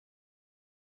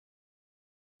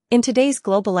In today's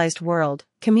globalized world,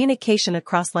 communication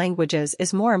across languages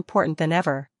is more important than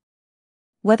ever.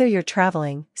 Whether you're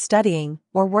traveling, studying,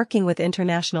 or working with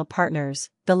international partners,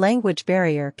 the language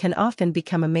barrier can often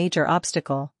become a major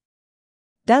obstacle.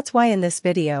 That's why in this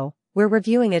video, we're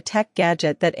reviewing a tech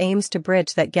gadget that aims to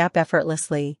bridge that gap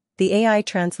effortlessly, the AI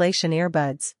Translation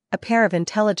Earbuds, a pair of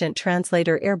intelligent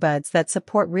translator earbuds that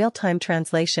support real-time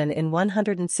translation in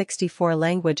 164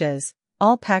 languages,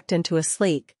 all packed into a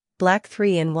sleek, black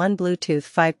 3-in-1 Bluetooth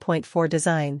 5.4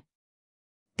 design.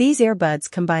 These earbuds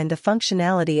combine the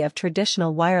functionality of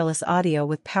traditional wireless audio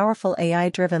with powerful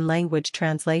AI-driven language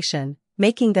translation,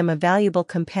 making them a valuable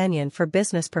companion for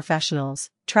business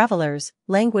professionals, travelers,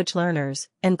 language learners,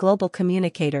 and global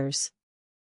communicators.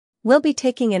 We'll be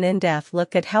taking an in-depth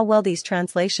look at how well these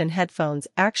translation headphones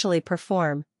actually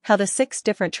perform, how the 6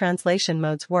 different translation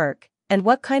modes work, and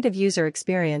what kind of user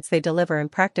experience they deliver in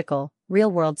practical,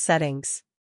 real-world settings.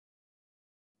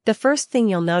 The first thing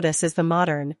you'll notice is the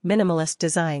modern, minimalist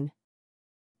design.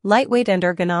 Lightweight and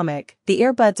ergonomic, the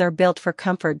earbuds are built for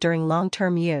comfort during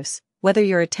long-term use, whether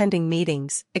you're attending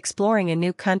meetings, exploring a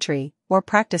new country, or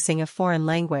practicing a foreign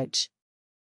language.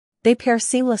 They pair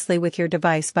seamlessly with your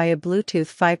device via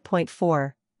Bluetooth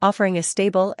 5.4, offering a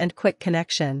stable and quick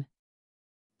connection.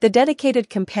 The dedicated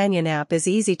companion app is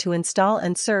easy to install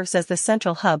and serves as the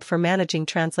central hub for managing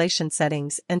translation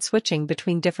settings and switching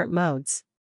between different modes.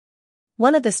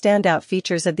 One of the standout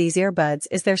features of these earbuds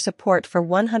is their support for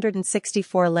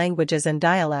 164 languages and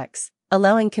dialects,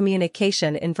 allowing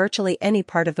communication in virtually any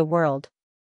part of the world.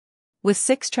 With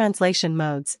 6 translation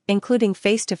modes, including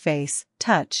face-to-face,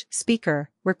 touch, speaker,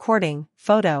 recording,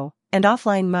 photo, and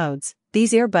offline modes,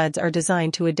 these earbuds are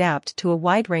designed to adapt to a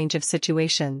wide range of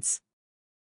situations.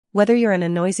 Whether you're in a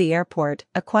noisy airport,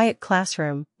 a quiet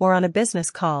classroom, or on a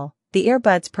business call, the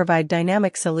earbuds provide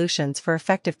dynamic solutions for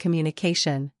effective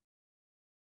communication.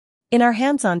 In our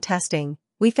hands-on testing,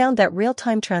 we found that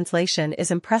real-time translation is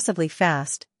impressively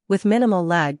fast, with minimal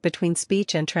lag between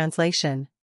speech and translation.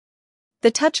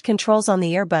 The touch controls on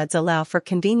the earbuds allow for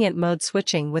convenient mode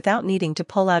switching without needing to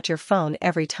pull out your phone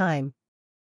every time.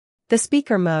 The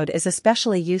speaker mode is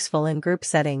especially useful in group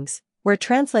settings, where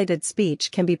translated speech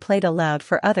can be played aloud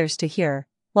for others to hear,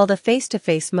 while the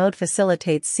face-to-face mode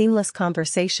facilitates seamless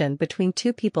conversation between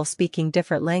 2 people speaking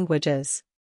different languages.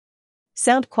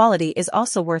 Sound quality is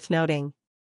also worth noting.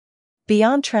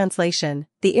 Beyond translation,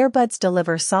 the earbuds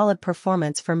deliver solid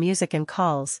performance for music and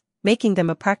calls, making them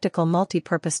a practical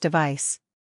multi-purpose device.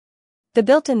 The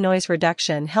built-in noise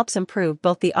reduction helps improve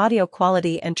both the audio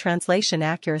quality and translation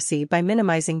accuracy by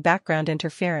minimizing background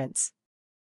interference.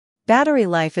 Battery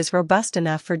life is robust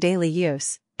enough for daily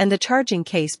use, and the charging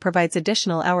case provides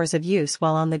additional hours of use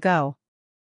while on the go.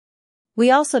 We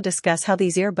also discuss how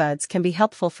these earbuds can be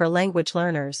helpful for language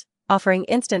learners, offering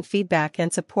instant feedback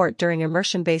and support during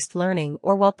immersion-based learning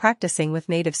or while practicing with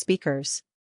native speakers.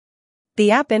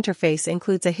 The app interface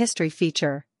includes a history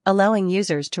feature, allowing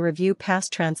users to review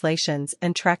past translations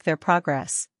and track their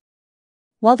progress.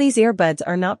 While these earbuds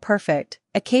are not perfect,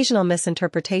 occasional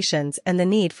misinterpretations and the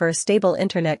need for a stable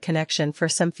internet connection for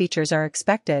some features are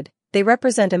expected. They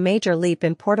represent a major leap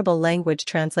in portable language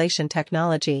translation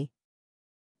technology.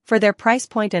 For their price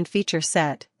point and feature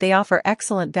set, they offer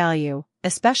excellent value,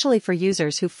 especially for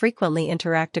users who frequently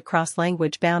interact across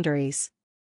language boundaries.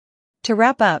 To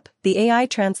wrap up, the AI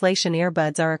Translation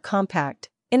Earbuds are a compact,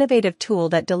 innovative tool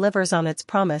that delivers on its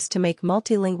promise to make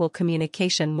multilingual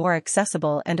communication more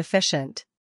accessible and efficient.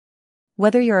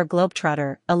 Whether you're a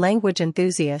globetrotter, a language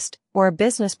enthusiast, or a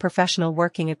business professional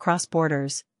working across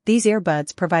borders, these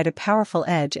earbuds provide a powerful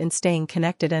edge in staying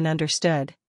connected and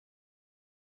understood.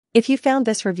 If you found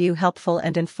this review helpful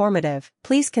and informative,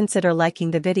 please consider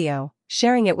liking the video,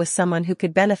 sharing it with someone who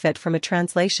could benefit from a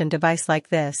translation device like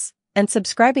this, and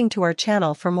subscribing to our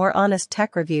channel for more honest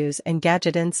tech reviews and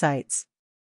gadget insights.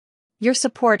 Your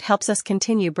support helps us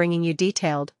continue bringing you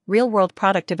detailed, real-world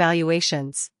product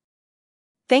evaluations.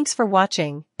 Thanks for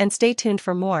watching, and stay tuned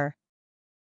for more.